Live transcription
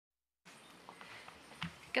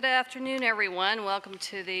Good afternoon, everyone. Welcome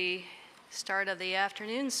to the start of the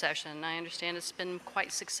afternoon session. I understand it's been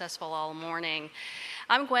quite successful all morning.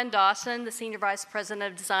 I'm Gwen Dawson, the Senior Vice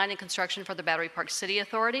President of Design and Construction for the Battery Park City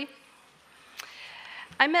Authority.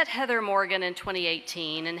 I met Heather Morgan in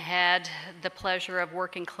 2018 and had the pleasure of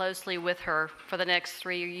working closely with her for the next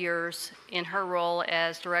 3 years in her role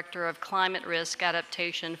as Director of Climate Risk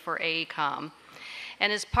Adaptation for AECOM,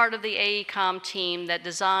 and is part of the AECOM team that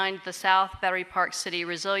designed the South Battery Park City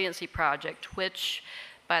Resiliency Project, which,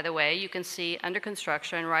 by the way, you can see under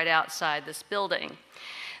construction right outside this building.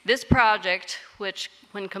 This project, which,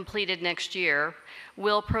 when completed next year,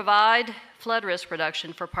 will provide flood risk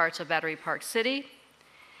reduction for parts of Battery Park City,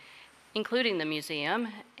 including the museum,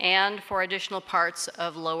 and for additional parts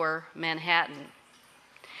of Lower Manhattan.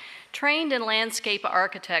 Trained in landscape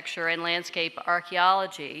architecture and landscape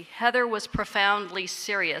archaeology, Heather was profoundly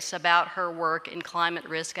serious about her work in climate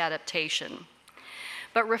risk adaptation.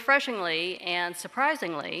 But refreshingly and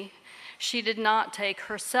surprisingly, she did not take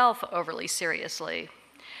herself overly seriously.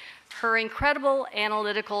 Her incredible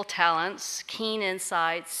analytical talents, keen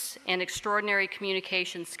insights, and extraordinary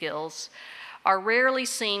communication skills are rarely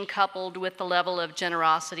seen coupled with the level of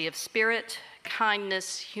generosity of spirit,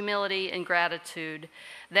 kindness, humility, and gratitude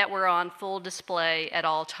that were on full display at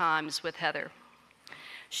all times with Heather.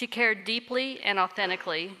 She cared deeply and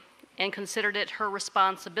authentically and considered it her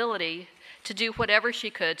responsibility to do whatever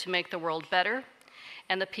she could to make the world better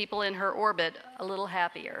and the people in her orbit a little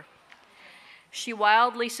happier. She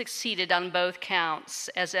wildly succeeded on both counts,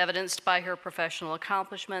 as evidenced by her professional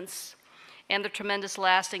accomplishments and the tremendous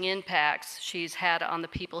lasting impacts she's had on the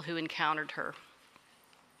people who encountered her.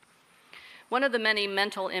 One of the many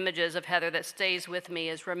mental images of Heather that stays with me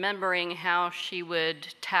is remembering how she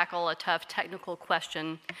would tackle a tough technical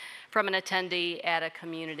question from an attendee at a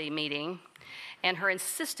community meeting, and her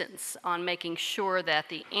insistence on making sure that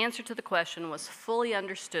the answer to the question was fully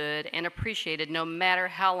understood and appreciated no matter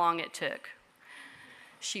how long it took.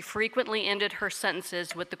 She frequently ended her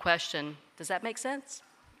sentences with the question, "Does that make sense?"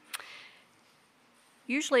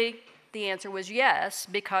 Usually, the answer was yes,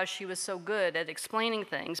 because she was so good at explaining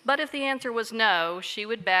things. But if the answer was no, she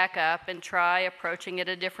would back up and try approaching it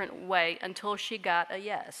a different way until she got a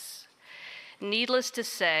yes. Needless to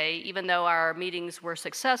say, even though our meetings were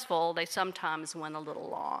successful, they sometimes went a little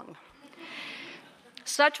long.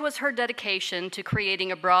 Such was her dedication to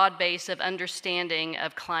creating a broad base of understanding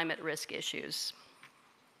of climate risk issues.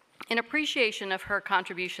 In appreciation of her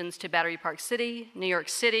contributions to Battery Park City, New York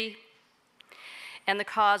City, and the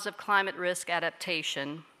cause of climate risk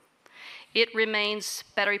adaptation, it remains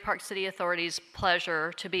Battery Park City Authority's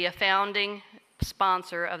pleasure to be a founding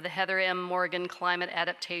sponsor of the Heather M. Morgan Climate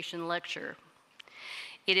Adaptation Lecture.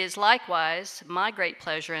 It is likewise my great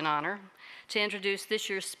pleasure and honor to introduce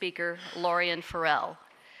this year's speaker, Laurian Farrell,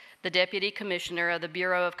 the Deputy Commissioner of the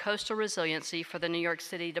Bureau of Coastal Resiliency for the New York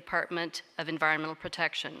City Department of Environmental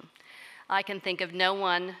Protection. I can think of no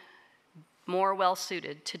one more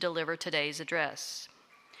well-suited to deliver today's address.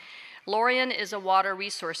 Laurian is a water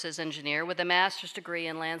resources engineer with a master's degree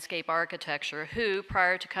in landscape architecture who,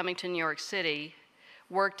 prior to coming to New York City,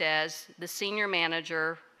 worked as the senior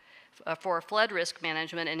manager for flood risk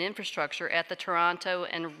management and infrastructure at the Toronto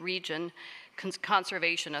and Region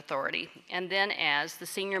Conservation Authority, and then as the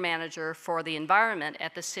senior manager for the environment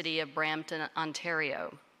at the city of Brampton,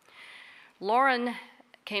 Ontario. Laurian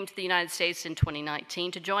came to the United States in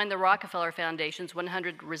 2019 to join the Rockefeller Foundation's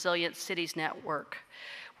 100 Resilient Cities Network,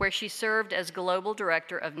 where she served as Global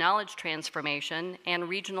Director of Knowledge Transformation and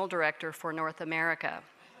Regional Director for North America.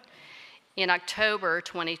 In October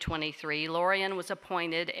 2023, Laurian was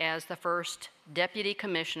appointed as the first Deputy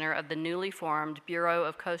Commissioner of the newly formed Bureau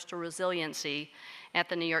of Coastal Resiliency at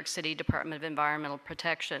the New York City Department of Environmental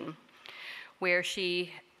Protection, where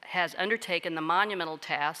she has undertaken the monumental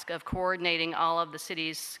task of coordinating all of the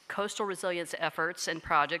city's coastal resilience efforts and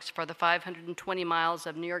projects for the 520 miles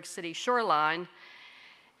of New York City shoreline,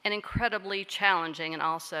 an incredibly challenging and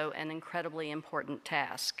also an incredibly important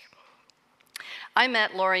task. I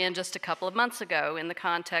met Laurian just a couple of months ago in the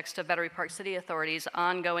context of Battery Park City Authority's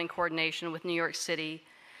ongoing coordination with New York City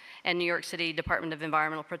and New York City Department of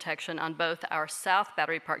Environmental Protection on both our South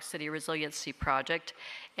Battery Park City Resiliency Project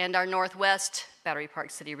and our Northwest Battery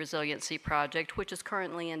Park City Resiliency Project, which is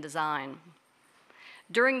currently in design.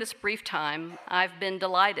 During this brief time, I've been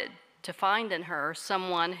delighted to find in her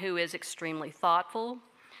someone who is extremely thoughtful,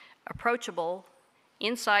 approachable,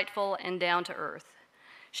 insightful, and down to earth.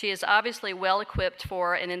 She is obviously well equipped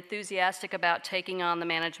for and enthusiastic about taking on the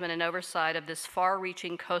management and oversight of this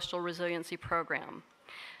far-reaching coastal resiliency program.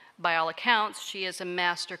 By all accounts, she is a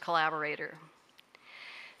master collaborator.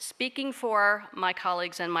 Speaking for my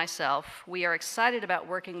colleagues and myself, we are excited about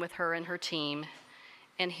working with her and her team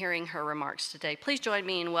and hearing her remarks today. Please join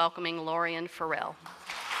me in welcoming Laurian Farrell.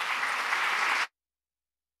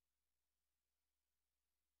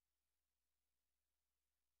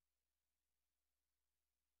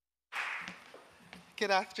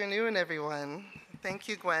 Good afternoon, everyone. Thank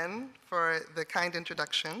you, Gwen, for the kind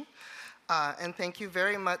introduction. And thank you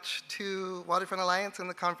very much to Waterfront Alliance and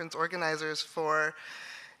the conference organizers for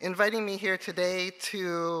inviting me here today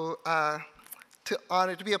to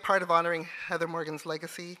be a part of honoring Heather Morgan's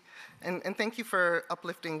legacy. And thank you for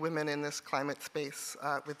uplifting women in this climate space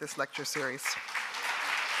with this lecture series.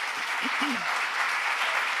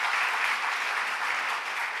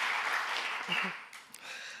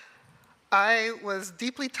 I was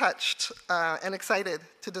deeply touched and excited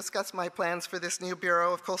to discuss my plans for this new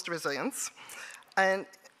Bureau of Coastal Resilience. And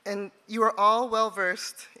you are all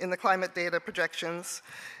well-versed in the climate data projections.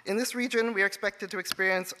 In this region, we are expected to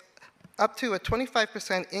experience up to a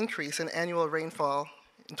 25% increase in annual rainfall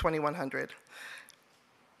in 2100.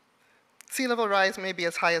 Sea level rise may be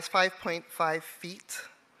as high as 5.5 feet.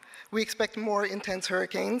 We expect more intense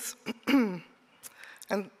hurricanes.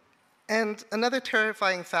 And another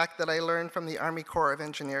terrifying fact that I learned from the Army Corps of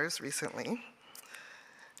Engineers recently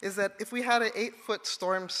is that if we had an 8-foot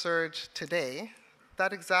storm surge today,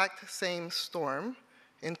 that exact same storm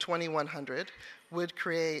in 2100 would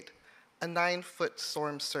create a 9-foot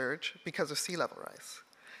storm surge because of sea level rise.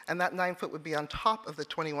 And that 9 foot would be on top of the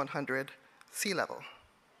 2100 sea level.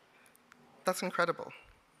 That's incredible.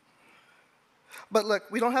 But look,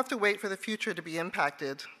 we don't have to wait for the future to be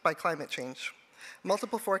impacted by climate change.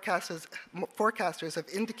 Multiple forecasters have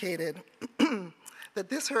indicated that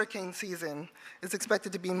this hurricane season is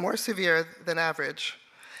expected to be more severe than average,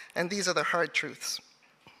 and these are the hard truths.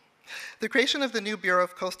 The creation of the new Bureau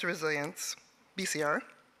of Coastal Resilience, BCR,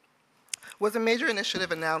 was a major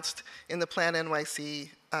initiative announced in the Plan NYC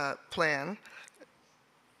plan,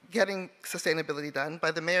 Getting Sustainability Done, by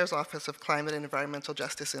the Mayor's Office of Climate and Environmental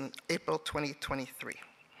Justice in April 2023.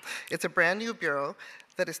 It's a brand new bureau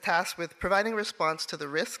that is tasked with providing a response to the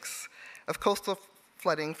risks of coastal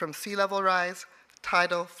flooding from sea level rise,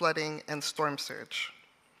 tidal flooding, and storm surge.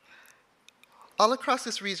 All across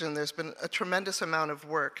this region, there's been a tremendous amount of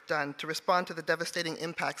work done to respond to the devastating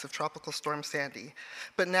impacts of Tropical Storm Sandy.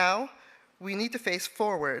 But now, we need to face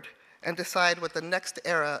forward and decide what the next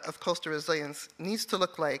era of coastal resilience needs to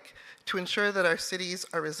look like to ensure that our cities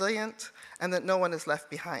are resilient and that no one is left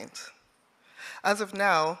behind. As of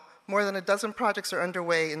now, more than a dozen projects are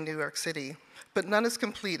underway in New York City, but none is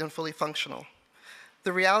complete and fully functional.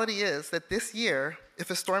 The reality is that this year, if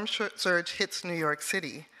a storm surge hits New York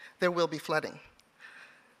City, there will be flooding.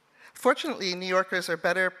 Fortunately, New Yorkers are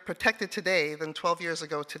better protected today than 12 years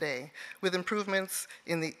ago today, with improvements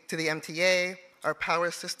to the MTA, our power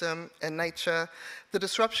system, and NYCHA. The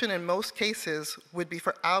disruption in most cases would be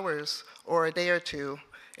for hours or a day or two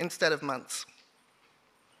instead of months.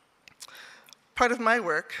 Part of my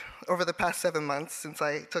work over the past 7 months since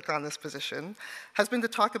I took on this position has been to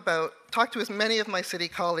talk to as many of my city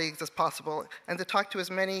colleagues as possible and to talk to as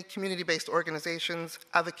many community-based organizations,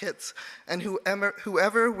 advocates, and whoever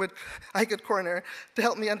I could corner to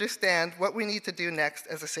help me understand what we need to do next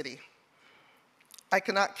as a city. I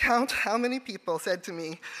cannot count how many people said to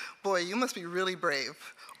me, "Boy, you must be really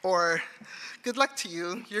brave," or "Good luck to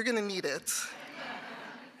you, you're gonna need it."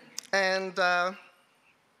 And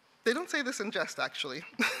they don't say this in jest, actually.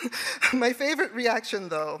 My favorite reaction,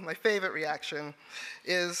 though,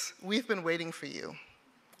 is, "We've been waiting for you.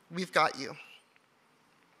 We've got you."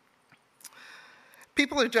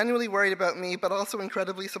 People are genuinely worried about me, but also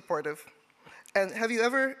incredibly supportive. And have you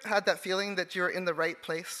ever had that feeling that you're in the right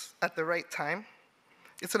place at the right time?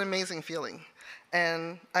 It's an amazing feeling.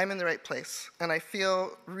 And I'm in the right place. And I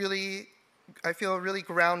feel really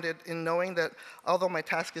grounded in knowing that although my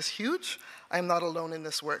task is huge, I'm not alone in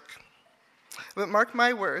this work. But mark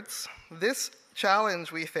my words, this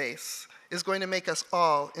challenge we face is going to make us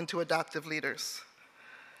all into adaptive leaders.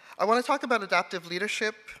 I want to talk about adaptive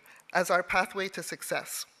leadership as our pathway to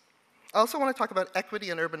success. I also want to talk about equity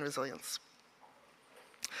and urban resilience.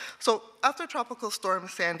 So after Tropical Storm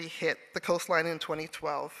Sandy hit the coastline in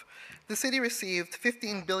 2012, the city received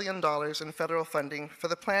 $15 billion in federal funding for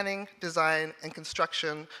the planning, design, and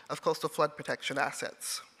construction of coastal flood protection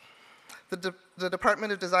assets. The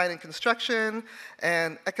Department of Design and Construction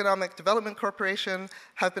and Economic Development Corporation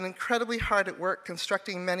have been incredibly hard at work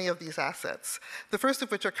constructing many of these assets, the first of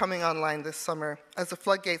which are coming online this summer as the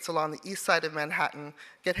floodgates along the east side of Manhattan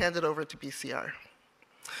get handed over to BCR.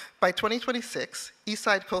 By 2026,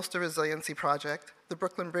 Eastside Coastal Resiliency Project, the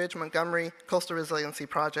Brooklyn Bridge Montgomery Coastal Resiliency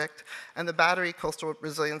Project, and the Battery Coastal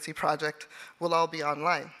Resiliency Project will all be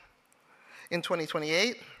online. In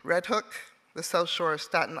 2028, Red Hook, the South Shore of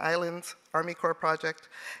Staten Island's Army Corps project,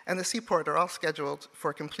 and the Seaport are all scheduled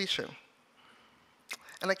for completion.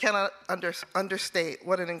 And I cannot understate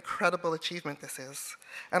what an incredible achievement this is.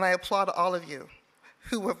 And I applaud all of you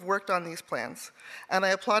who have worked on these plans. And I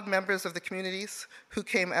applaud members of the communities who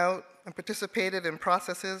came out and participated in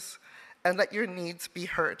processes and let your needs be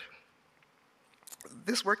heard.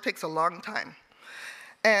 This work takes a long time.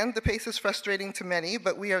 And the pace is frustrating to many,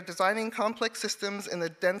 but we are designing complex systems in a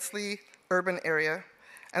densely urban area,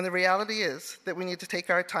 and the reality is that we need to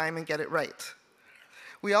take our time and get it right.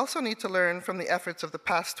 We also need to learn from the efforts of the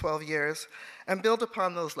past 12 years and build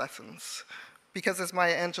upon those lessons, because as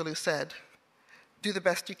Maya Angelou said, do the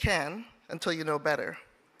best you can until you know better.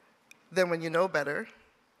 Then when you know better,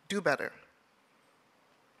 do better.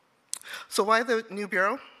 So why the new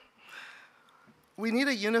Bureau? We need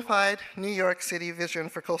a unified New York City vision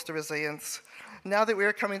for coastal resilience. Now that we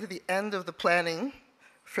are coming to the end of the planning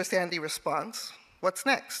for Sandy response, what's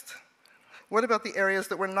next? What about the areas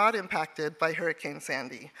that were not impacted by Hurricane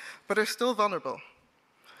Sandy, but are still vulnerable?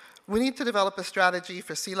 We need to develop a strategy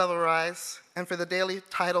for sea level rise and for the daily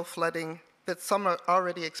tidal flooding that some are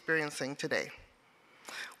already experiencing today.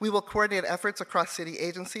 We will coordinate efforts across city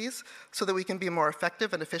agencies so that we can be more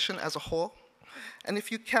effective and efficient as a whole. And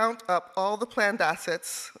if you count up all the planned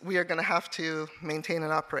assets we are going to have to maintain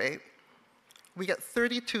and operate, we get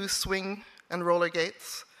 32 swing and roller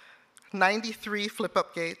gates, 93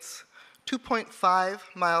 flip-up gates, 2.5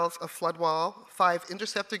 miles of flood wall, 5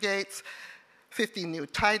 interceptor gates, 50 new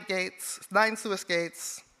tide gates, 9 sluice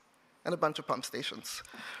gates, and a bunch of pump stations.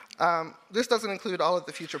 This doesn't include all of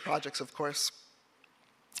the future projects, of course.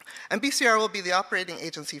 And BCR will be the operating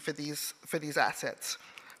agency for these assets.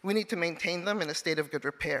 We need to maintain them in a state of good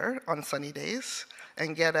repair on sunny days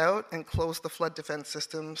and get out and close the flood defense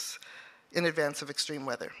systems in advance of extreme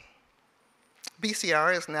weather.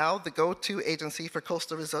 BCR is now the go-to agency for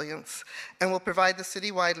coastal resilience and will provide the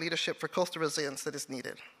citywide leadership for coastal resilience that is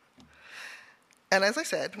needed. And as I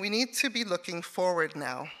said, we need to be looking forward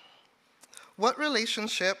now. What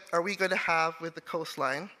relationship are we going to have with the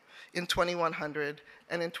coastline in 2100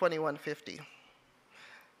 and in 2150?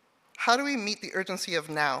 How do we meet the urgency of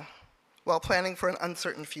now while planning for an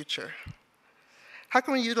uncertain future? How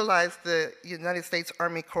can we utilize the United States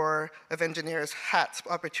Army Corps of Engineers HAT's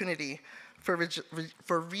opportunity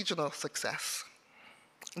for regional success?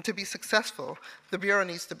 And to be successful, the Bureau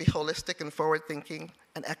needs to be holistic and forward-thinking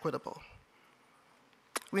and equitable.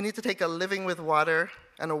 We need to take a living with water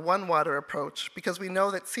and a one water approach because we know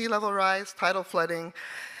that sea level rise, tidal flooding,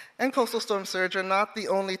 and coastal storm surge are not the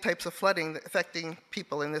only types of flooding affecting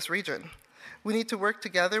people in this region. We need to work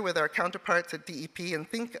together with our counterparts at DEP and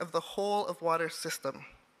think of the whole of water system.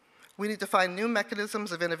 We need to find new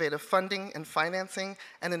mechanisms of innovative funding and financing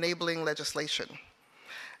and enabling legislation.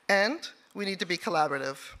 And we need to be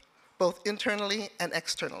collaborative, both internally and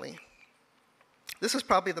externally. This is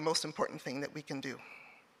probably the most important thing that we can do.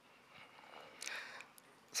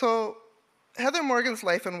 So, Heather Morgan's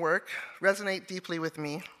life and work resonate deeply with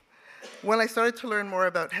me. When I started to learn more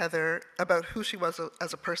about Heather, about who she was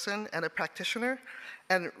as a person and a practitioner,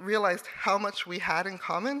 and realized how much we had in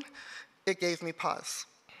common, it gave me pause.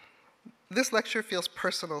 This lecture feels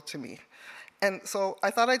personal to me, and so I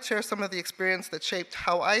thought I'd share some of the experience that shaped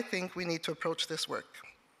how I think we need to approach this work.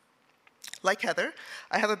 Like Heather,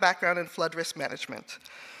 I have a background in flood risk management.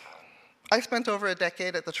 I spent over a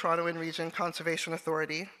decade at the Toronto and Region Conservation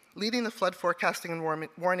Authority, leading the flood forecasting and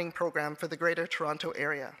warning program for the Greater Toronto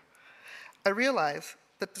Area. I realized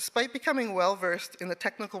that despite becoming well-versed in the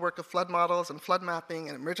technical work of flood models and flood mapping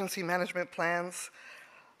and emergency management plans,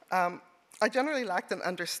 I generally lacked an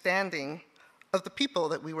understanding of the people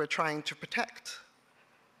that we were trying to protect.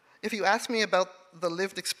 If you ask me about the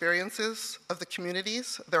lived experiences of the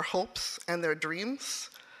communities, their hopes and their dreams,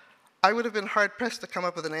 I would have been hard-pressed to come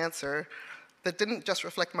up with an answer that didn't just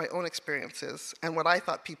reflect my own experiences and what I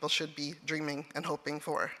thought people should be dreaming and hoping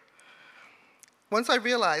for. Once I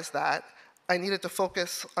realized that I needed to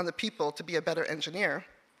focus on the people to be a better engineer,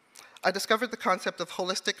 I discovered the concept of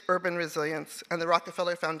holistic urban resilience and the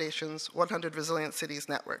Rockefeller Foundation's 100 Resilient Cities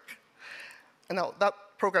Network. And now, that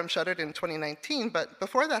program shuttered in 2019, but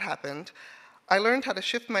before that happened, I learned how to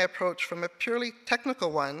shift my approach from a purely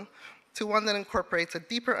technical one to one that incorporates a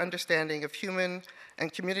deeper understanding of human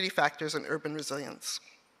and community factors in urban resilience.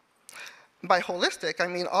 By holistic, I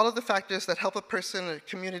mean all of the factors that help a person, a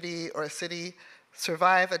community, or a city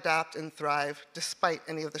survive, adapt, and thrive despite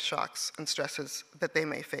any of the shocks and stresses that they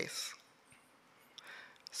may face.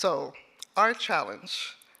 So, our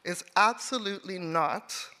challenge is absolutely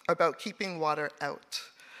not about keeping water out.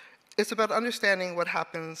 It's about understanding what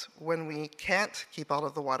happens when we can't keep all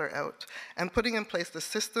of the water out and putting in place the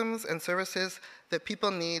systems and services that people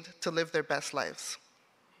need to live their best lives.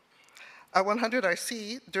 At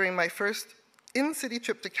 100RC, during my first in-city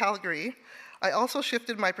trip to Calgary, I also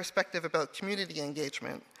shifted my perspective about community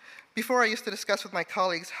engagement. Before, I used to discuss with my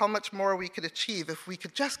colleagues how much more we could achieve if we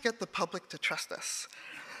could just get the public to trust us.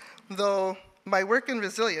 Though my work in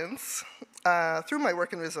resilience, through my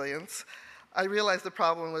work in resilience, I realized the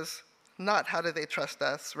problem was not how do they trust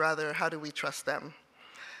us, rather how do we trust them.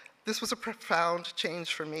 This was a profound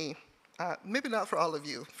change for me. Maybe not for all of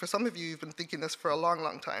you. For some of you, you've been thinking this for a long,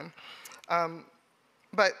 long time.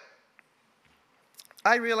 But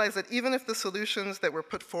I realized that even if the solutions that were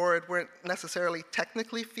put forward weren't necessarily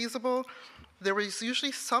technically feasible, there was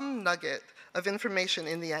usually some nugget of information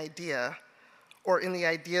in the idea or in the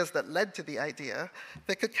ideas that led to the idea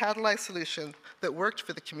that could catalyze solutions that worked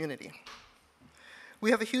for the community. We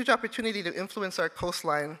have a huge opportunity to influence our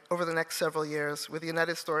coastline over the next several years with the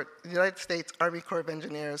United States Army Corps of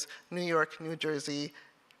Engineers, New York, New Jersey,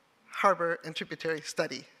 Harbor and Tributary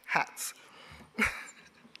Study, HATS.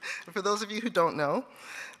 For those of you who don't know,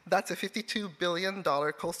 that's a $52 billion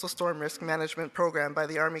coastal storm risk management program by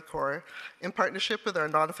the Army Corps in partnership with our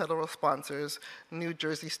non-federal sponsors, New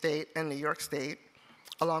Jersey State and New York State,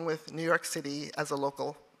 along with New York City as a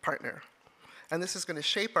local partner. And this is going to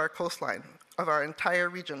shape our coastline of our entire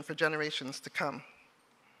region for generations to come.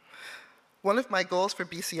 One of my goals for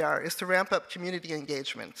BCR is to ramp up community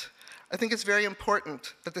engagement. I think it's very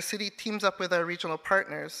important that the city teams up with our regional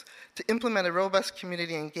partners to implement a robust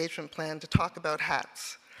community engagement plan to talk about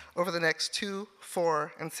HATS over the next 2,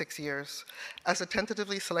 4, and 6 years, as a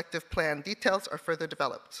tentatively selective plan details are further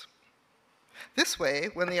developed. This way,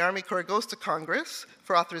 when the Army Corps goes to Congress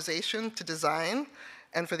for authorization to design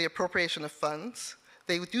and for the appropriation of funds,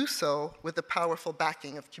 they do so with the powerful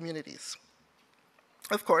backing of communities.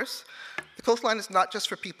 Of course, the coastline is not just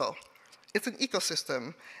for people. It's an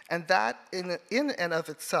ecosystem, and that in and of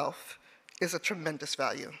itself is a tremendous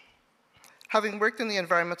value. Having worked in the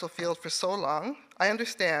environmental field for so long, I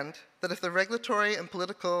understand that if the regulatory and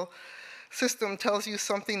political system tells you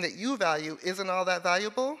something that you value isn't all that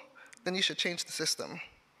valuable, then you should change the system.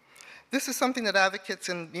 This is something that advocates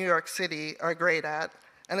in New York City are great at,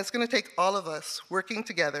 and it's going to take all of us working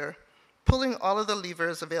together, pulling all of the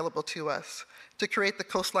levers available to us to create the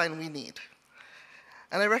coastline we need.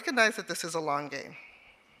 And I recognize that this is a long game.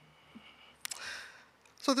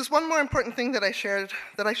 So there's one more important thing that I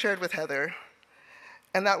shared with Heather,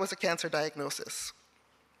 and that was a cancer diagnosis.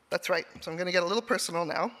 That's right, so I'm going to get a little personal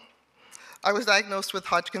now. I was diagnosed with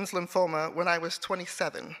Hodgkin's lymphoma when I was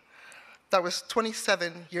 27. That was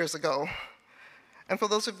 27 years ago. And for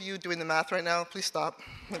those of you doing the math right now, please stop.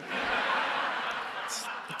 It's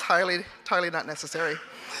entirely not necessary.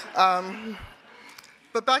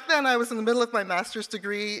 But back then, I was in the middle of my master's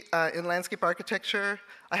degree in landscape architecture.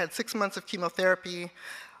 I had 6 months of chemotherapy,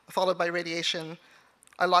 followed by radiation.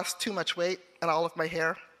 I lost too much weight and all of my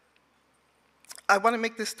hair. I want to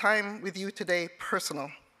make this time with you today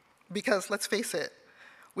personal, because let's face it,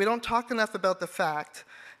 we don't talk enough about the fact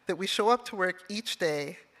that we show up to work each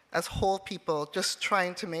day as whole people just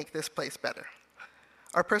trying to make this place better.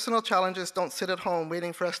 Our personal challenges don't sit at home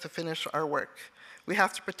waiting for us to finish our work. We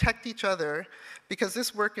have to protect each other because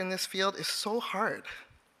this work in this field is so hard.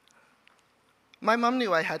 My mom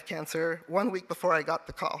knew I had cancer 1 week before I got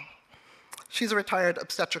the call. She's a retired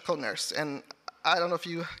obstetrical nurse, and I don't know if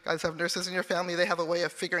you guys have nurses in your family, they have a way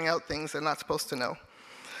of figuring out things they're not supposed to know.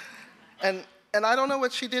 And I don't know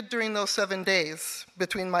what she did during those 7 days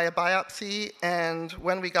between my biopsy and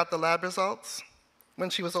when we got the lab results, when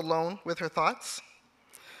she was alone with her thoughts.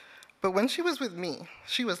 But when she was with me,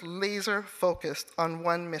 she was laser focused on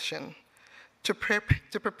one mission, to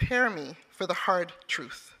prepare me for the hard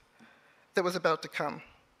truth that was about to come.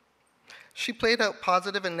 She played out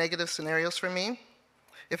positive and negative scenarios for me.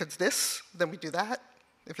 If it's this, then we do that.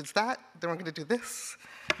 If it's that, then we're going to do this.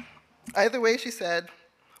 Either way, she said,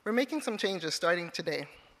 we're making some changes starting today.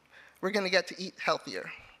 We're going to get to eat healthier.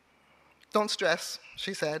 Don't stress,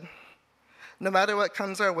 she said. No matter what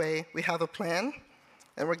comes our way, we have a plan,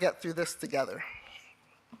 and we'll get through this together.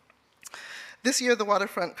 This year, the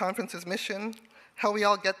Waterfront Conference's mission, how we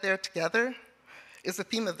all get there together, is the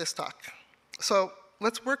theme of this talk. So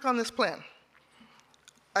let's work on this plan.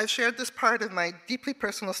 I've shared this part of my deeply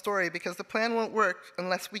personal story because the plan won't work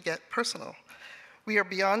unless we get personal. We are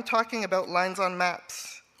beyond talking about lines on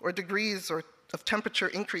maps or degrees or of temperature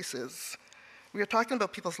increases. We are talking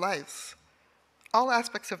about people's lives. all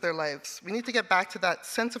aspects of their lives. We need to get back to that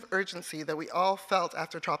sense of urgency that we all felt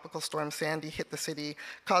after Tropical Storm Sandy hit the city,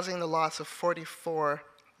 causing the loss of 44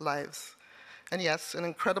 lives. And yes, an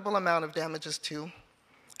incredible amount of damages too,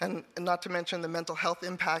 and not to mention the mental health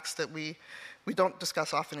impacts that we don't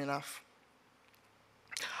discuss often enough.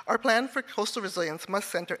 Our plan for coastal resilience must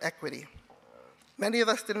center equity. Many of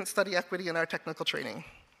us didn't study equity in our technical training,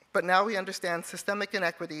 but now we understand systemic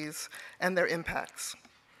inequities and their impacts.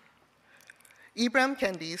 Ibram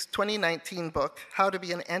Kendi's 2019 book, How to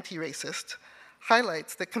Be an Anti-Racist,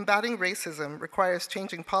 highlights that combating racism requires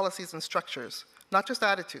changing policies and structures, not just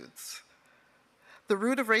attitudes. The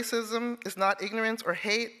root of racism is not ignorance or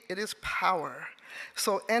hate, it is power.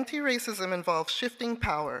 So anti-racism involves shifting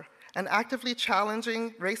power and actively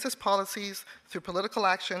challenging racist policies through political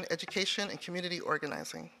action, education, and community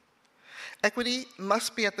organizing. Equity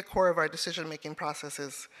must be at the core of our decision-making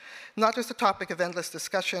processes, not just a topic of endless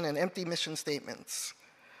discussion and empty mission statements.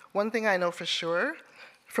 One thing I know for sure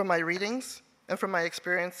from my readings and from my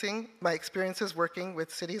experiences working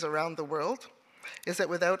with cities around the world is that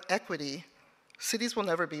without equity, cities will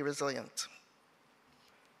never be resilient.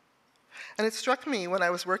 And it struck me when I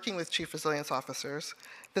was working with chief resilience officers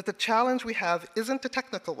that the challenge we have isn't a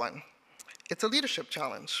technical one, it's a leadership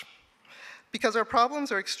challenge. Because our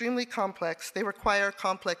problems are extremely complex, they require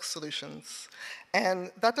complex solutions.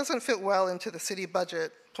 And that doesn't fit well into the city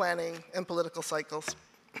budget, planning, and political cycles.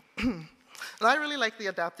 And I really like the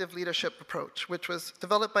adaptive leadership approach, which was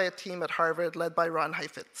developed by a team at Harvard led by Ron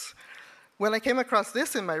Heifetz. When I came across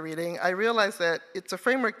this in my reading, I realized that it's a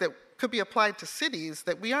framework that could be applied to cities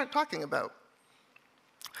that we aren't talking about.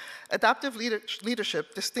 Adaptive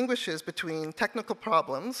leadership distinguishes between technical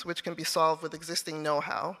problems, which can be solved with existing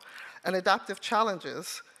know-how, and adaptive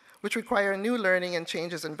challenges, which require new learning and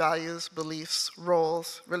changes in values, beliefs,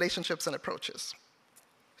 roles, relationships, and approaches.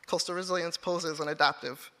 Coastal resilience poses an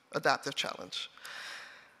adaptive challenge.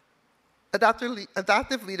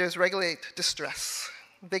 Adaptive leaders regulate distress.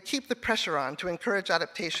 They keep the pressure on to encourage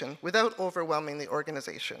adaptation without overwhelming the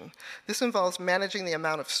organization. This involves managing the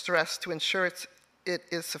amount of stress to ensure it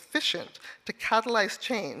is sufficient to catalyze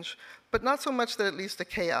change, but not so much that it leads to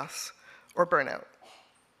chaos or burnout.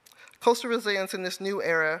 Coastal resilience in this new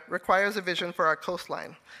era requires a vision for our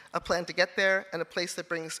coastline, a plan to get there, and a place that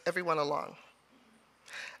brings everyone along.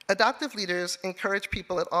 Adaptive leaders encourage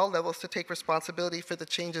people at all levels to take responsibility for the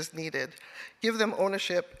changes needed, give them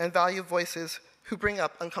ownership, and value voices who bring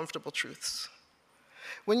up uncomfortable truths.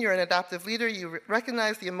 When you're an adaptive leader, you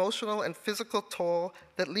recognize the emotional and physical toll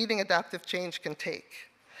that leading adaptive change can take,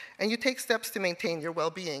 and you take steps to maintain your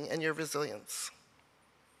well-being and your resilience.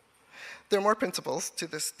 There are more principles to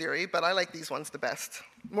this theory, but I like these ones the best.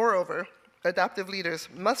 Moreover, adaptive leaders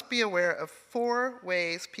must be aware of 4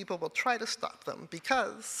 ways people will try to stop them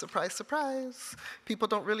because, surprise, surprise, people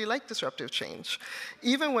don't really like disruptive change,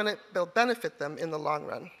 even when it will benefit them in the long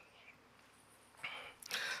run.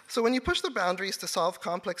 So when you push the boundaries to solve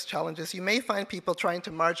complex challenges, you may find people trying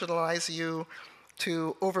to marginalize you,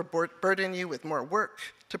 to overburden you with more work,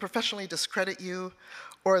 to professionally discredit you,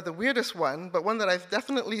 or the weirdest one, but one that I've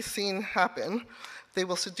definitely seen happen, they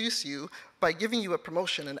will seduce you by giving you a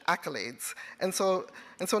promotion and accolades. And so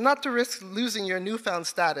not to risk losing your newfound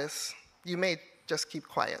status, you may just keep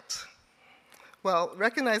quiet. Well,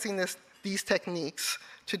 recognizing these techniques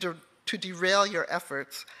to derail your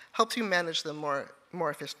efforts helps you manage them more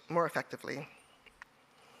effectively.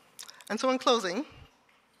 And so in closing,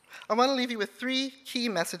 I want to leave you with 3 key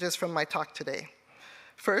messages from my talk today.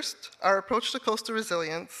 First, our approach to coastal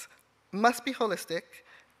resilience must be holistic,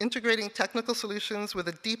 integrating technical solutions with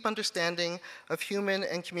a deep understanding of human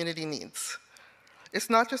and community needs.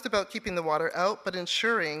 It's not just about keeping the water out, but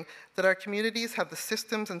ensuring that our communities have the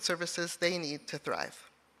systems and services they need to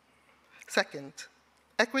thrive. Second,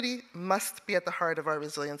 equity must be at the heart of our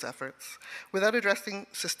resilience efforts. Without addressing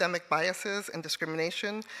systemic biases and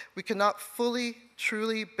discrimination, we cannot fully,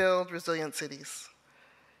 truly build resilient cities.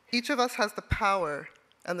 Each of us has the power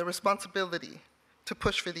and the responsibility to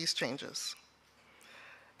push for these changes.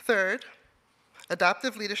 Third,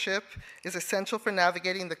 adaptive leadership is essential for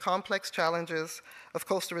navigating the complex challenges of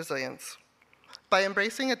coastal resilience. By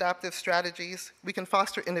embracing adaptive strategies, we can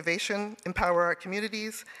foster innovation, empower our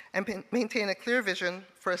communities, and maintain a clear vision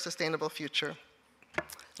for a sustainable future.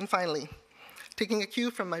 And finally, taking a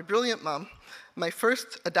cue from my brilliant mom, my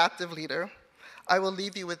first adaptive leader, I will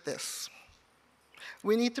leave you with this.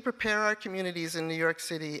 We need to prepare our communities in New York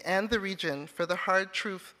City and the region for the hard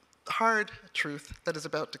truth that is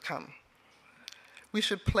about to come. We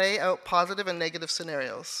should play out positive and negative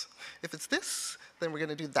scenarios. If it's this, then we're going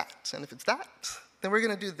to do that. And if it's that, then we're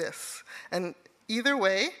going to do this. And Either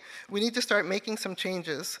way, we need to start making some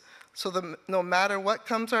changes so that no matter what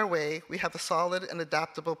comes our way, we have a solid and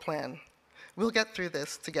adaptable plan. We'll get through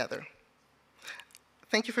this together.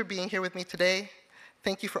 Thank you for being here with me today.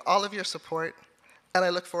 Thank you for all of your support, and I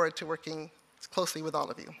look forward to working closely with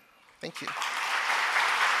all of you. Thank you.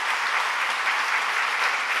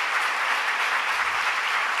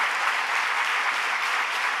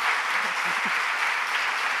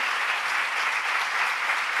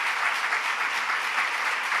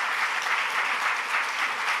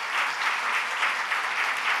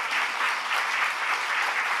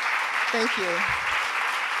 Thank you.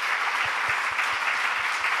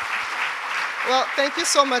 Well, thank you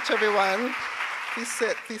so much, everyone. Please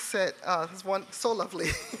sit, please sit. This is so lovely.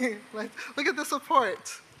 Look at the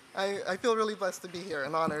support. I feel really blessed to be here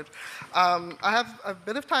and honored. I have a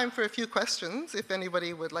bit of time for a few questions, if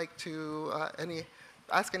anybody would like to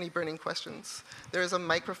ask any burning questions. There is a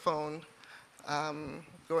microphone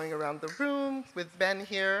going around the room with Ben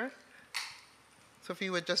here. So if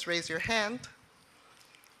you would just raise your hand.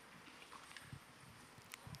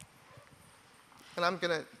 And I'm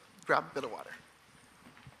going to grab a bit of water.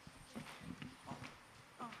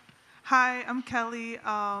 Hi, I'm Kelly.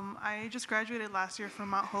 I just graduated last year from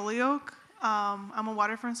Mount Holyoke. I'm a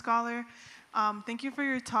waterfront scholar. Thank you for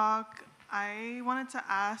your talk. I wanted to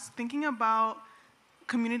ask, thinking about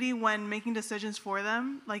community when making decisions for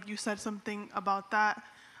them, like you said something about that,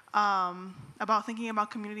 about thinking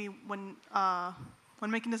about community when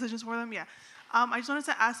making decisions for them. Yeah. I just wanted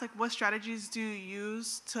to ask, like, what strategies do you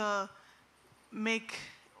use to make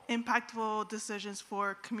impactful decisions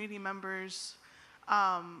for community members,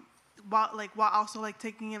 while also like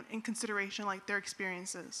taking in consideration like their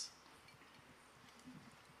experiences?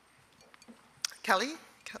 Kelly?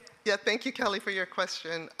 Yeah, thank you, Kelly, for your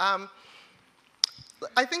question.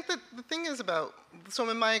 I think that the thing is about, so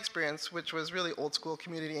in my experience, which was really old school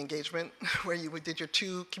community engagement, where you did your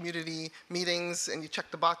 2 community meetings and you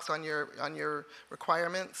checked the box on your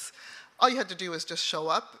requirements, all you had to do was just show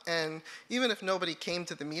up, and even if nobody came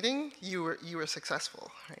to the meeting, you were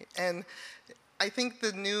successful, right? And I think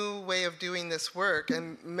the new way of doing this work,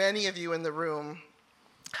 and many of you in the room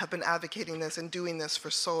have been advocating this and doing this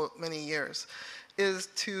for so many years, is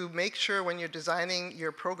to make sure when you're designing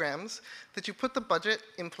your programs that you put the budget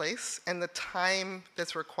in place and the time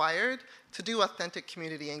that's required to do authentic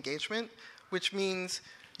community engagement, which means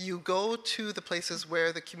you go to the places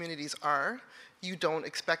where the communities are. You don't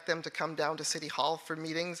expect them to come down to City Hall for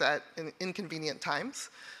meetings at inconvenient times.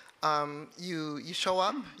 You show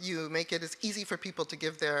up, you make it as easy for people to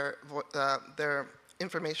give their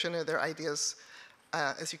information or their ideas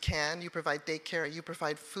as you can. You provide daycare, you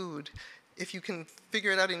provide food. If you can figure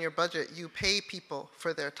it out in your budget, you pay people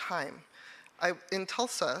for their time. In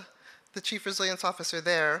Tulsa, the Chief Resilience Officer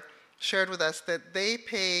there shared with us that they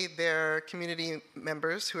pay their community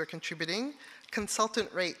members who are contributing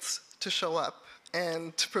consultant rates to show up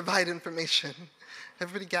and to provide information.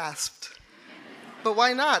 Everybody gasped. But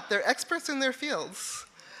why not? They're experts in their fields.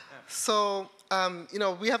 So,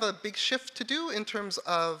 we have a big shift to do in terms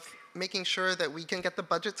of making sure that we can get the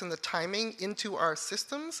budgets and the timing into our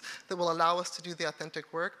systems that will allow us to do the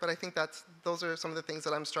authentic work. But I think those are some of the things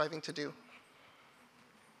that I'm striving to do.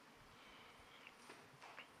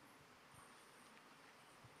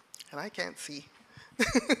 And I can't see.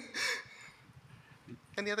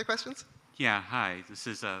 Any other questions? Yeah, hi. This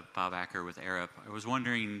is Bob Acker with ARIP. I was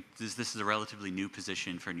wondering, this is a relatively new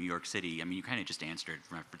position for New York City. I mean, you kind of just answered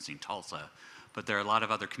referencing Tulsa, but there are a lot of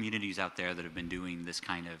other communities out there that have been doing this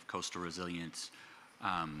kind of coastal resilience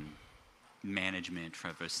management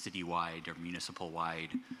from a citywide or municipal-wide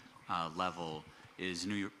level. Is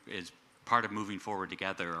part of moving forward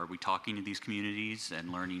together, are we talking to these communities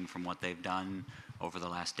and learning from what they've done over the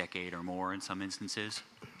last decade or more in some instances?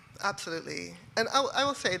 Absolutely. And I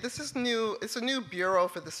will say, this is new. It's a new bureau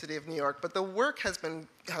for the City of New York, but the work has been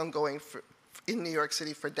ongoing in New York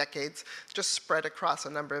City for decades, just spread across a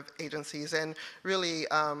number of agencies, and really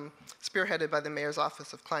spearheaded by the Mayor's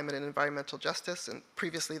Office of Climate and Environmental Justice, and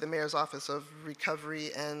previously the Mayor's Office of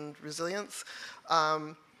Recovery and Resilience.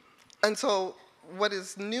 And so what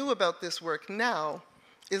is new about this work now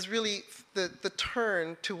is really the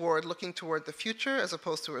turn toward looking toward the future as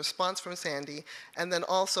opposed to a response from Sandy, and then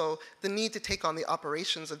also the need to take on the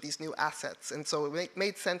operations of these new assets. And so it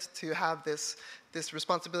made sense to have this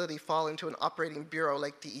responsibility fall into an operating bureau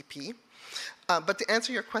like DEP. But to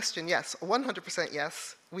answer your question, yes, 100%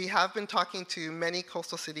 yes. We have been talking to many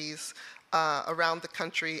coastal cities around the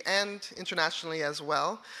country and internationally as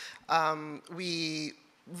well. We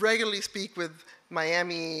regularly speak with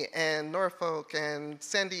Miami and Norfolk and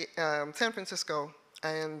San Francisco,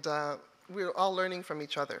 and we're all learning from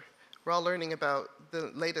each other. We're all learning about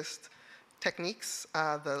the latest techniques,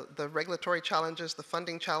 the regulatory challenges, the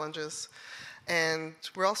funding challenges, and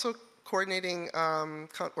we're also coordinating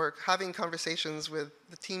or having conversations with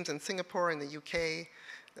the teams in Singapore and the UK.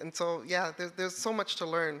 And so, yeah, there's so much to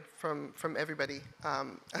learn from everybody.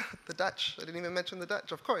 The Dutch, I didn't even mention the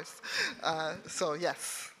Dutch, of course. So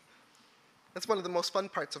yes, that's one of the most fun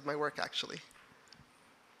parts of my work, actually.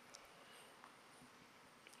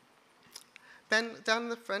 Ben, down in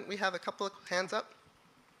the front, we have a couple of hands up.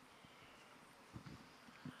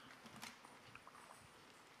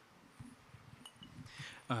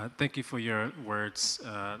 Thank you for your words.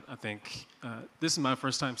 I think this is my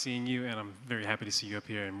first time seeing you, and I'm very happy to see you up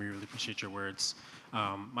here, and we really appreciate your words.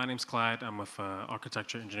 My name's Clyde. I'm with an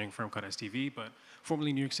architecture engineering firm called STV, but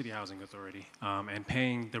formerly New York City Housing Authority. And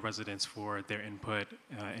paying the residents for their input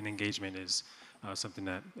and engagement is something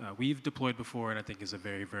that we've deployed before, and I think is a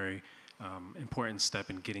very, very important step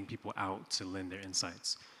in getting people out to lend their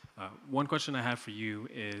insights. One question I have for you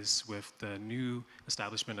is, with the new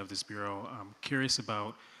establishment of this bureau, I'm curious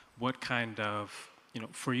about what kind of,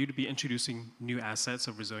 for you to be introducing new assets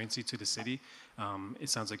of resiliency to the city, it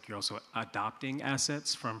sounds like you're also adopting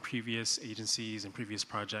assets from previous agencies and previous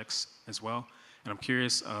projects as well. And I'm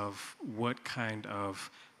curious of what kind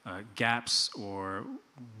of gaps or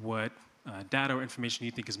what data or information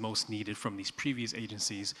you think is most needed from these previous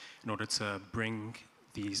agencies in order to bring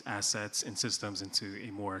these assets and systems into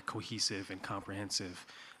a more cohesive and comprehensive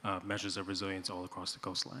measures of resilience all across the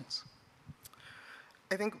coastlines.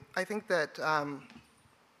 I think that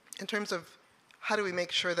in terms of how do we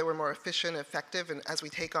make sure that we're more efficient, effective, and as we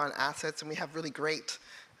take on assets and we have really great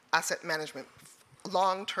asset management,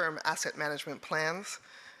 long-term asset management plans,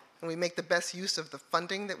 and we make the best use of the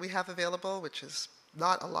funding that we have available, which is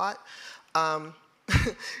not a lot,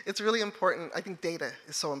 it's really important. I think data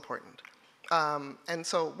is so important. And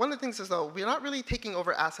so one of the things is, though, we're not really taking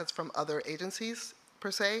over assets from other agencies,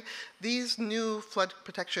 per se. These new flood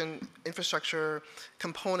protection infrastructure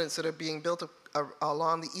components that are being built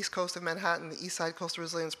along the east coast of Manhattan, the East Side Coastal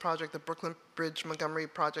Resilience Project, the Brooklyn Bridge Montgomery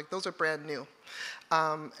Project, those are brand new.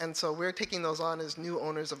 And so we're taking those on as new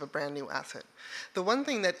owners of a brand new asset. The one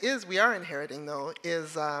thing that we are inheriting, though,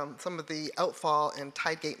 is some of the outfall and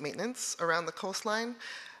tide gate maintenance around the coastline.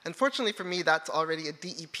 Unfortunately for me, that's already a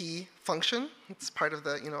DEP function. It's part of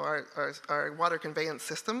the, our water conveyance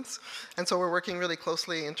systems. And so we're working really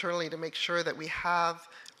closely internally to make sure that we have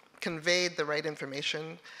conveyed the right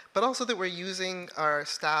information, but also that we're using our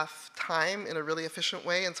staff time in a really efficient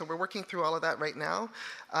way. And so we're working through all of that right now.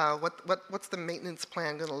 What's the maintenance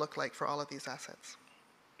plan going to look like for all of these assets?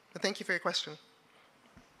 But thank you for your question.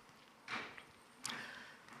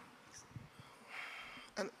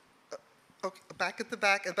 Okay, back at the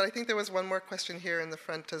back, but I think there was one more question here in the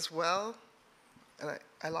front as well. And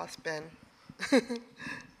I lost Ben.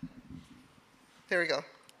 There we go.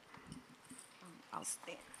 I'll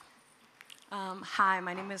stand. Hi,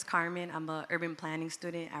 my name is Carmen. I'm an urban planning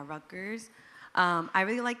student at Rutgers. I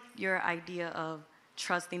really like your idea of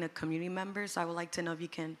trusting the community members, so I would like to know if you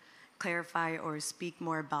can clarify or speak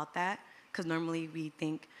more about that, because normally we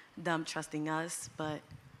think them trusting us, but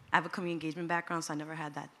I have a community engagement background, so I never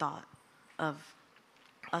had that thought of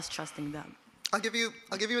us trusting them. I'll give you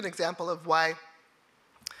an example of why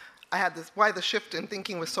why the shift in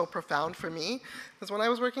thinking was so profound for me. Because when I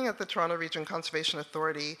was working at the Toronto Region Conservation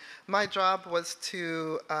Authority, my job was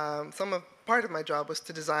to, part of my job was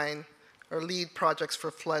to design or lead projects for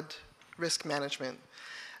flood risk management.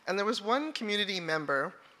 And there was one community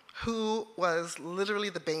member who was literally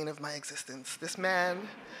the bane of my existence. This man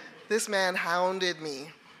hounded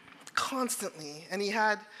me constantly, and he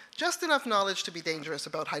had just enough knowledge to be dangerous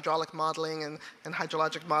about hydraulic modeling and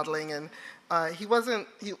hydrologic modeling, and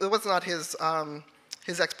it was not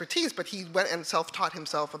his expertise, but he went and self-taught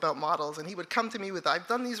himself about models, and he would come to me with, I've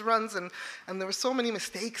done these runs, and there were so many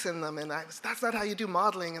mistakes in them, and that's not how you do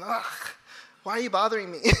modeling, and why are you bothering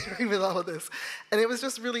me with all of this? And it was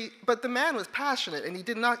just really, but the man was passionate, and he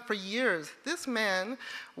did not, for years, this man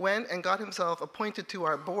went and got himself appointed to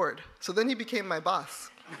our board, so then he became my boss.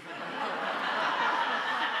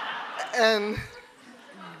 And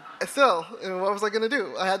still, what was I going to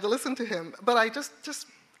do? I had to listen to him. But it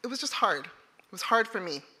was just hard. It was hard for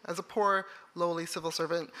me, as a poor, lowly civil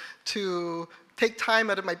servant, to take time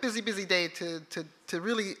out of my busy, busy day to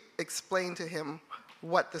really explain to him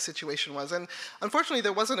what the situation was. And unfortunately,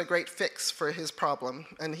 there wasn't a great fix for his problem,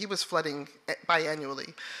 and he was flooding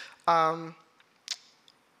biannually.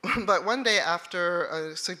 But one day after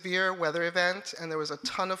a severe weather event, and there was a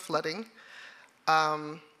ton of flooding,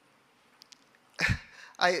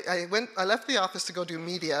 I left the office to go do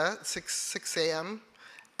media at 6 a.m.,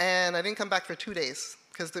 and I didn't come back for 2 days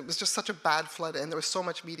because it was just such a bad flood and there was so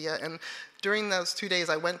much media. And during those 2 days,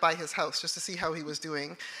 I went by his house just to see how he was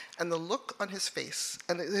doing. And the look on his face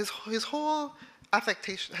and his whole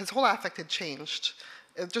affectation, his whole affect had changed.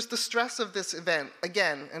 Just the stress of this event,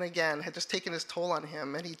 again and again, had just taken its toll on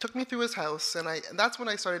him. And he took me through his house, and that's when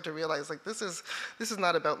I started to realize, like, this is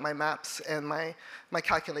not about my maps and my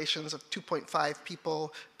calculations of 2.5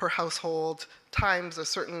 people per household times a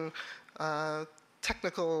certain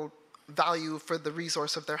technical value for the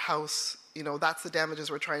resource of their house. You know, that's the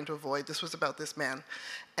damages we're trying to avoid. This was about this man.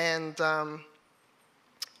 And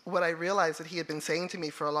what I realized that he had been saying to me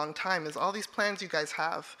for a long time is, all these plans you guys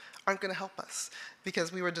have aren't going to help us,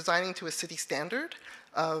 because we were designing to a city standard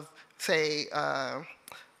of, say,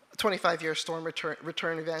 25-year storm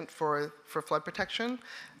return event for flood protection,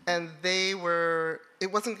 and it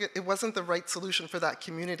wasn't the right solution for that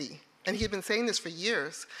community. And he had been saying this for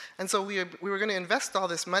years, and so we were going to invest all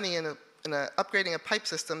this money in upgrading a pipe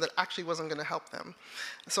system that actually wasn't going to help them.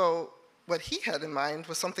 So what he had in mind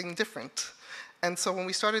was something different. And so when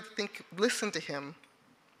we started to listen to him,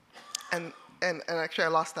 and actually I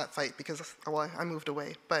lost that fight because, well, I moved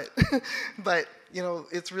away. But you know,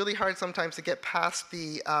 it's really hard sometimes to get past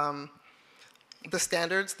the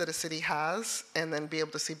standards that a city has, and then be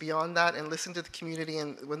able to see beyond that and listen to the community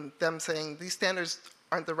and when them saying these standards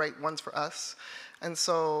aren't the right ones for us. And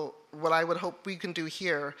so what I would hope we can do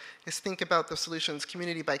here is think about the solutions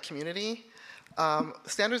community by community.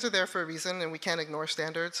 Standards are there for a reason, and we can't ignore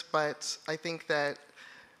standards, but I think that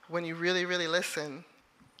when you really, really listen,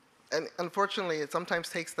 and unfortunately it sometimes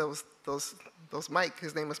takes those Mike,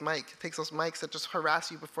 his name was Mike, it takes those mics that just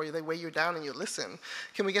harass you before they weigh you down and you listen.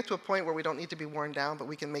 Can we get to a point where we don't need to be worn down, but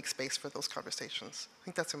we can make space for those conversations? I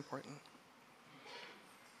think that's important.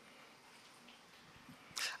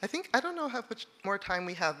 I don't know how much more time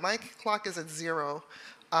we have. My clock is at 0.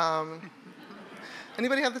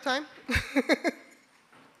 Anybody have the time?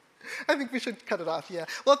 I think we should cut it off, yeah.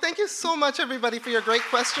 Well, thank you so much, everybody, for your great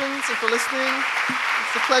questions and for listening.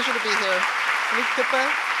 It's a pleasure to be here.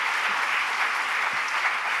 Pippa?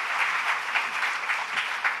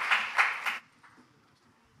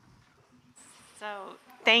 So,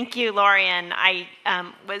 thank you, Laurian. I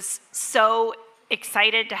was so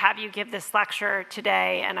excited to have you give this lecture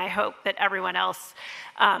today, and I hope that everyone else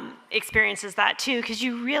experiences that too, because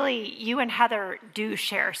you and Heather do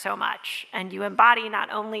share so much, and you embody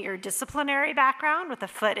not only your disciplinary background with a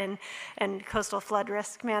foot in coastal flood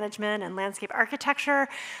risk management and landscape architecture,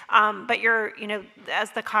 but you're,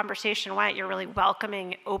 as the conversation went, you're really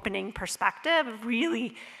welcoming, opening perspective of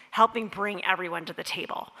really helping bring everyone to the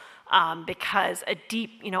table. Because a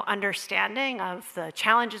deep, understanding of the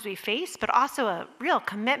challenges we face, but also a real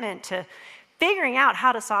commitment to figuring out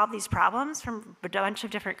how to solve these problems from a bunch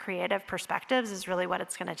of different creative perspectives is really what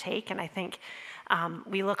it's going to take. And I think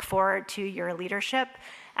we look forward to your leadership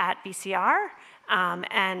at BCR.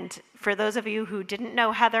 And for those of you who didn't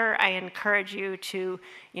know Heather, I encourage you to,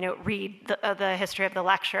 read the history of the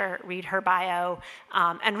lecture, read her bio,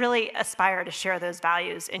 and really aspire to share those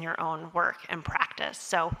values in your own work and practice.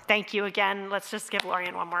 So thank you again. Let's just give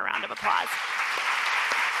Laurian one more round of applause.